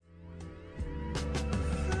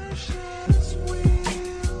I'm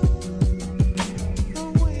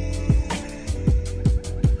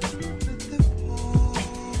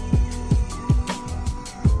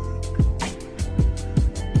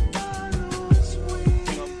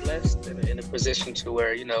blessed and in a position to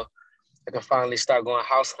where, I can finally start going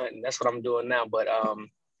house hunting. That's what I'm doing now. But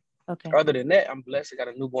Okay. other than that, I'm blessed. I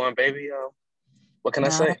got a newborn baby. What can I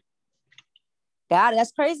Nah, say? got it.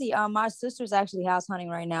 That's crazy. My sister's actually house hunting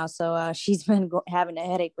right now, so she's been having a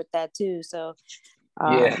headache with that too. So,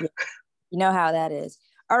 Yeah, yeah, you know how that is.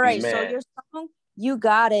 All right. So man. your song, "You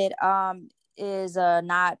Got It," is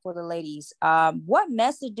not for the ladies. What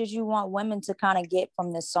message did you want women to kind of get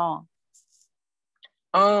from this song?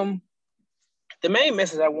 Um, the main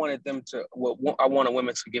message I wanted them to, what I wanted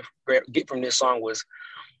women to get from this song was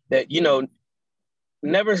that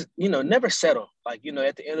never settle. Like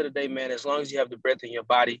at the end of the day, man, as long as you have the breath in your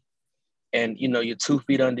body and your 2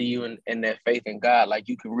 feet under you and that faith in God, like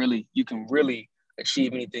you can really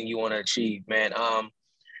achieve anything you want to achieve, man.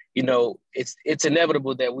 It's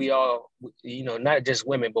inevitable that we all, not just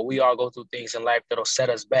women, but we all go through things in life that'll set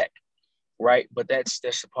us back, right? But that's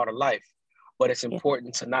a part of life. But it's Yeah.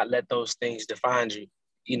 important to not let those things define you.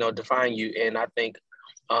 And I think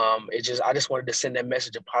I just wanted to send that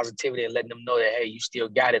message of positivity and letting them know that, hey, you still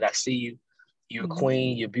got it. I see you. You're a Mhm.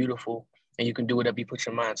 queen, you're beautiful, and you can do whatever you put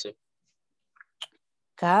your mind to.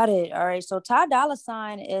 Got it. All right. So Ty Dolla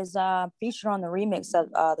 $ign is featured on the remix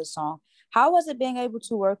of the song. How was it being able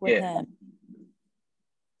to work with Yeah. him?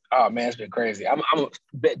 Oh man, it's been crazy.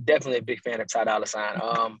 Definitely a big fan of Ty Dolla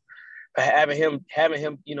 $ign. Having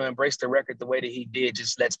him, embrace the record the way that he did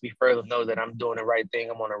just lets me further know that I'm doing the right thing.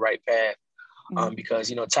 I'm on the right path. Mhm.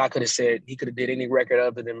 Because Ty could have said he could have did any record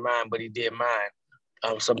other than mine, but he did mine.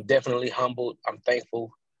 So I'm definitely humbled. I'm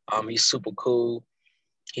thankful. He's super cool.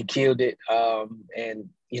 He killed it. And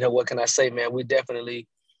what can I say, man? We're definitely,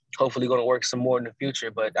 hopefully, going to work some more in the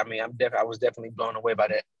future. But I mean, I was definitely blown away by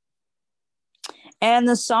that. And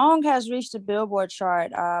the song has reached the Billboard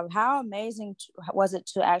chart. How amazing was it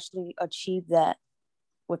to actually achieve that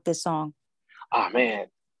with this song? Oh man,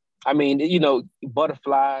 I mean,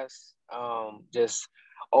 butterflies, just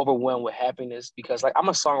overwhelmed with happiness because like I'm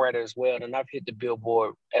a songwriter as well, and I've hit the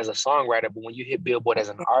Billboard as a songwriter. But when you hit Billboard as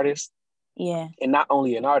an artist, Yeah. and not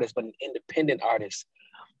only an artist but an independent artist,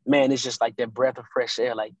 man, it's just like that breath of fresh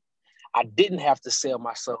air. Like I didn't have to sell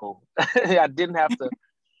my soul. I didn't have to,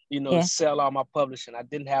 Yeah. sell all my publishing. I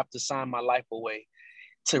didn't have to sign my life away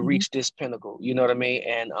to Mhm. reach this pinnacle. You know what I mean?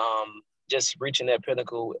 And just reaching that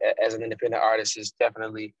pinnacle as an independent artist is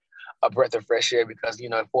definitely a breath of fresh air because,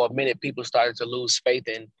 for a minute, people started to lose faith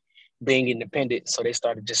in being independent. So they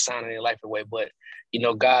started just signing their life away. But,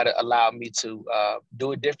 God allowed me to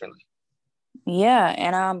do it differently. Yeah.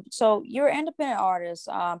 And so you're an independent artist.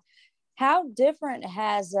 How different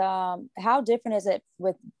is it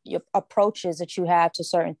with your approaches that you have to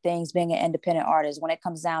certain things being an independent artist when it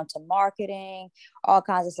comes down to marketing, all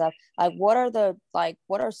kinds of stuff? Like what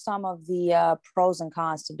are some of the pros and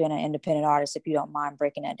cons to being an independent artist, if you don't mind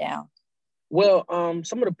breaking that down? Well,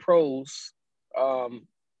 some of the pros, um,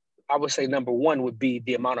 I would say number one would be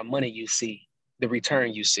the amount of money you see, the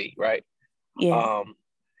return you see, right? Yeah. Um,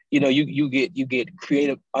 you get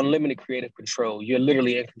unlimited creative control. You're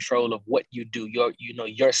literally in control of what you do, your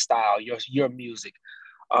style, your music.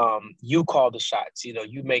 You call the shots, you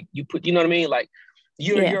put, you know what I mean? Like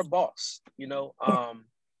you're Yeah. your boss,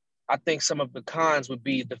 I think some of the cons would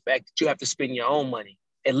be the fact that you have to spend your own money,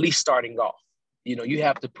 at least starting off. You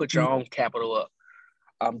have to put your Yeah. own capital up.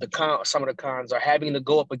 Some of the cons are having to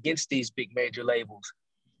go up against these big major labels,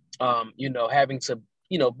 having to,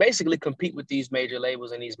 basically compete with these major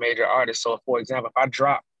labels and these major artists. So for example, if I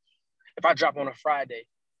drop on a Friday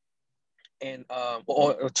and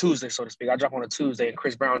or Tuesday, so to speak, I drop on a Tuesday and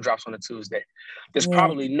Chris Brown drops on a Tuesday, there's Yeah.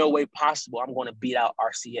 probably no way possible I'm going to beat out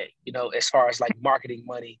RCA, as far as like marketing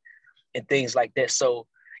money and things like that. So,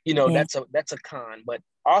 Yeah. that's a con, but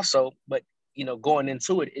also, going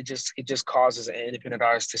into it, it just causes an independent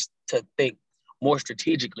artist to think more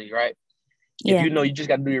strategically, right? If Yeah. you just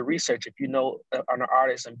got to do your research. If an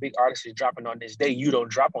artist and big artist is dropping on this day, you don't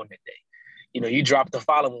drop on that day. You drop the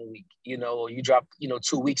following week, or you drop,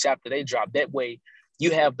 2 weeks after they drop. That way,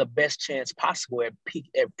 you have the best chance possible at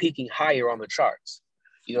peaking higher on the charts.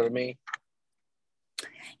 You know what I mean?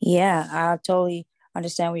 Yeah. I totally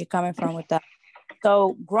understand where you're coming from with that.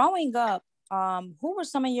 So growing up, who were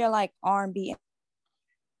some of your like R&B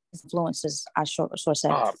influences? I sure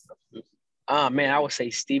say. Uh, man, I would say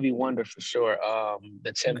Stevie Wonder for sure. The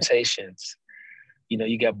Okay. Temptations.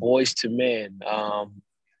 You got Boys to Men.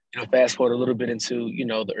 Fast forward a little bit into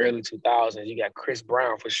the early 2000s. You got Chris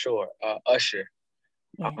Brown for sure. Usher.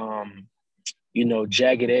 Yeah.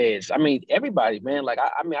 Jagged Edge. I mean, everybody, man. Like,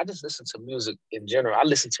 I just listen to music in general. I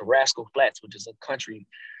listen to Rascal Flatts, which is a country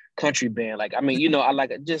band. Like, I mean, I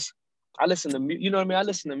listen to, I listen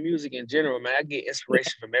to music in general, man. I get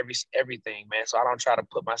inspiration from everything, man. So I don't try to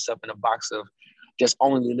put myself in a box of just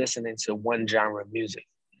only listening to one genre of music.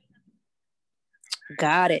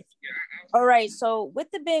 Got it. All right. So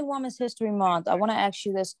with the being Women's History Month, I want to ask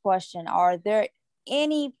you this question. Are there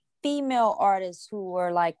any female artists who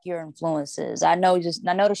were like your influences? I noticed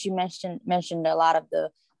you mentioned a lot of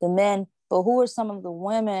the men, but who are some of the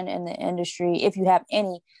women in the industry, if you have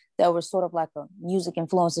any, that were sort of like a music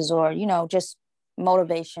influences or, just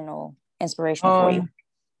motivational, inspirational for you?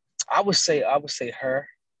 I would say her.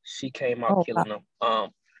 She came out Oh, killing them.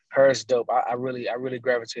 Her is dope. I really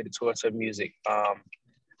gravitated towards her music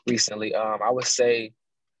recently. I would say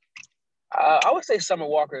Summer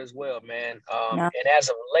Walker as well, man. no. And as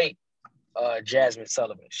of late, Jazmine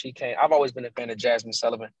Sullivan. She came. I've always been a fan of Jazmine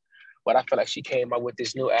Sullivan, but I feel like she came out with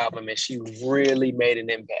this new album and she really made an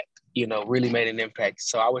impact. Really made an impact.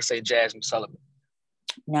 So I would say Jazmine Sullivan.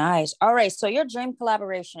 Nice. All right. So your dream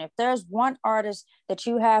collaboration, if there's one artist that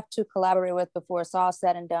you have to collaborate with before it's all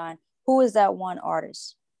said and done, who is that one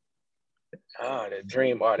artist? The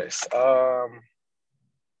dream artist. I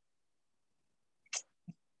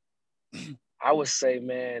would say,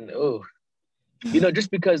 man,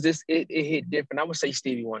 just because it hit different, I would say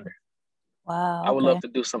Stevie Wonder. Wow. I would love to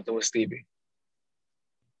do something with Stevie.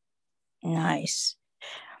 Nice.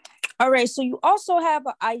 All right. So you also have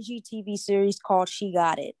an IGTV series called She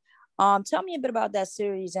Got It. Tell me a bit about that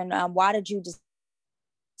series and why did you just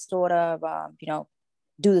sort of,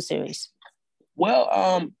 do the series?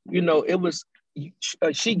 Well, it was,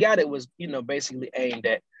 She Got It was, basically aimed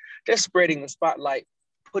at just spreading the spotlight,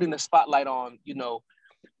 putting the spotlight on,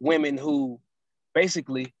 women who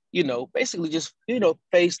basically just,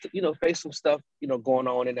 faced some stuff, going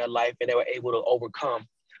on in their life and they were able to overcome.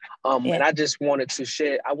 And I just wanted to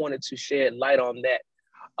shed light on that,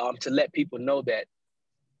 to let people know that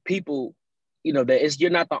people, that you're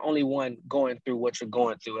not the only one going through what you're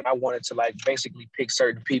going through. And I wanted to basically pick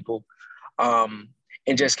certain people, and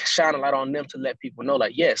just shine a light on them to let people know,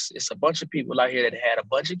 yes, it's a bunch of people out here that had a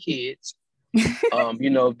bunch of kids, so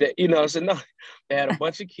no, they had a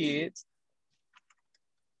bunch of kids,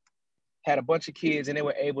 and they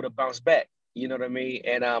were able to bounce back. You know what I mean?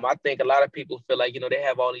 And I think a lot of people feel like, they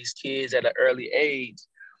have all these kids at an early age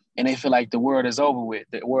and they feel like the world is over with,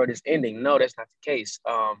 the world is ending. No, that's not the case.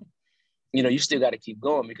 You still got to keep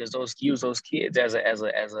going because use those kids as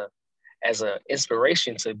a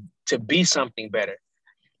inspiration to be something better.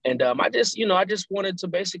 And I just wanted to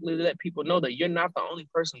basically let people know that you're not the only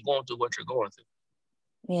person going through what you're going through.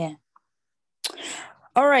 Yeah.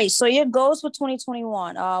 All right. So your goals for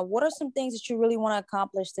 2021. What are some things that you really want to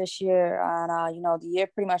accomplish this year? And the year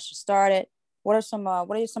pretty much started. What are some of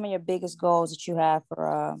your biggest goals that you have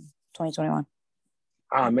for 2021?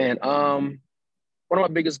 Man. One of my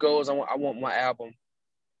biggest goals, I want my album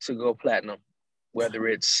to go platinum, whether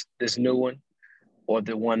it's this new one or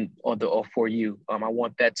the one or For You. I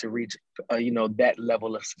want that to reach that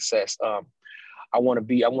level of success. I want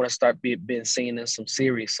to start being seen in some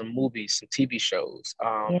series, some movies, some TV shows.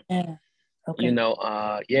 Yeah.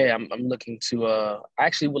 Okay. I'm looking to. I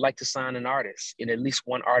actually would like to sign an artist, at least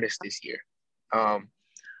one artist this year. I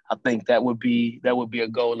think that would be a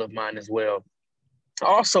goal of mine as well. I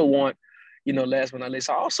also want, last but not least,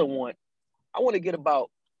 I want to get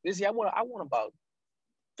about this year. I want about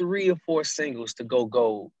 3 or 4 singles to go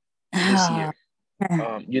gold this year.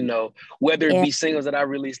 Whether it be singles that I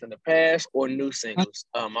released in the past or new singles.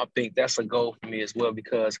 I think that's a goal for me as well,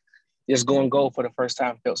 because just going gold for the first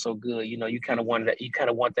time felt so good. You kind of want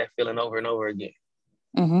that feeling over and over again.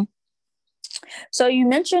 Mm-hmm. So you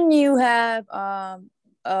mentioned you have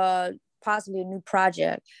possibly a new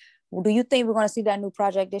project. Do you think we're going to see that new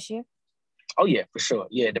project this year? Oh yeah, for sure.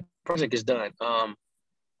 Yeah, the project is done.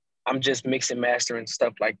 I'm just mixing, mastering,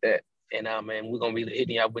 stuff like that. And we're gonna be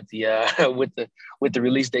hitting you up with the with the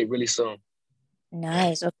release date really soon.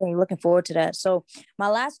 Nice. Okay, looking forward to that. So my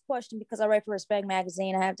last question, because I write for Respect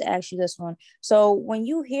Magazine, I have to ask you this one. So when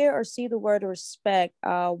you hear or see the word respect,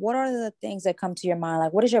 what are the things that come to your mind?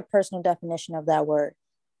 Like, what is your personal definition of that word?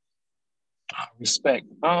 Respect.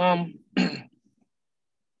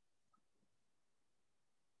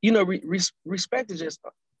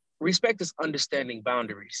 Respect is understanding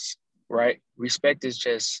boundaries, right? Respect is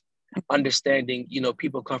just understanding,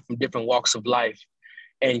 people come from different walks of life,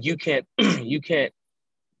 and you can't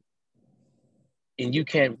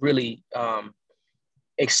really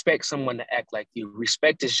expect someone to act like you.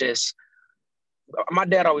 Respect is just, my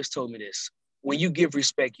dad always told me this: when you give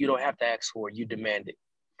respect, you don't have to ask for it, you demand it.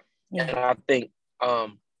 Yeah. And I think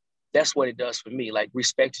that's what it does for me. Like,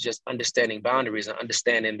 respect is just understanding boundaries and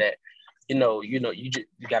understanding that, you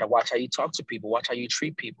got to watch how you talk to people, watch how you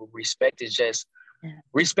treat people. Respect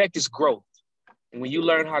is growth. And when you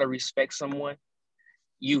learn how to respect someone,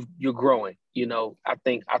 you're growing. I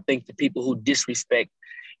think the people who disrespect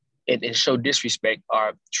and show disrespect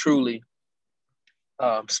are truly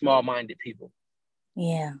small-minded people.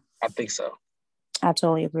 Yeah. I think so. I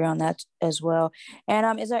totally agree on that as well.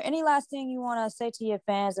 And is there any last thing you want to say to your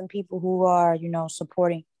fans and people who are,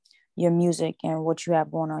 supporting your music and what you have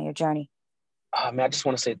going on your journey? I just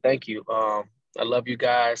want to say thank you. I love you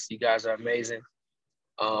guys. You guys are amazing.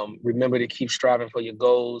 Remember to keep striving for your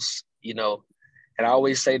goals, and I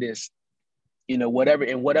always say this,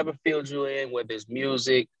 whatever field you're in, whether it's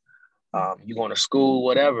music, you're going to school,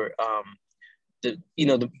 whatever,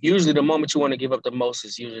 usually the moment you want to give up the most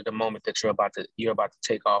is usually the moment that you're about to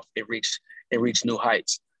take off and reach new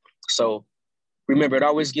heights. So remember, it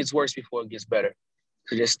always gets worse before it gets better.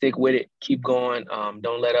 So just stick with it, keep going,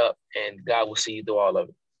 don't let up, and God will see you through all of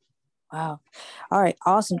it. Wow. All right.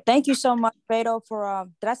 Awesome. Thank you so much, Vito, for,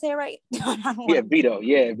 did I say it right? Yeah, Vito.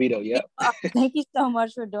 Yeah, Vito. Yeah. Thank you so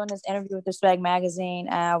much for doing this interview with Respect Magazine.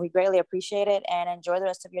 We greatly appreciate it, and enjoy the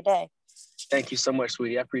rest of your day. Thank you so much,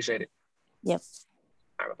 sweetie. I appreciate it. Yep.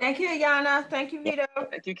 Thank you, Yana. Thank you, Vito.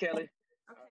 Thank you, Kelly.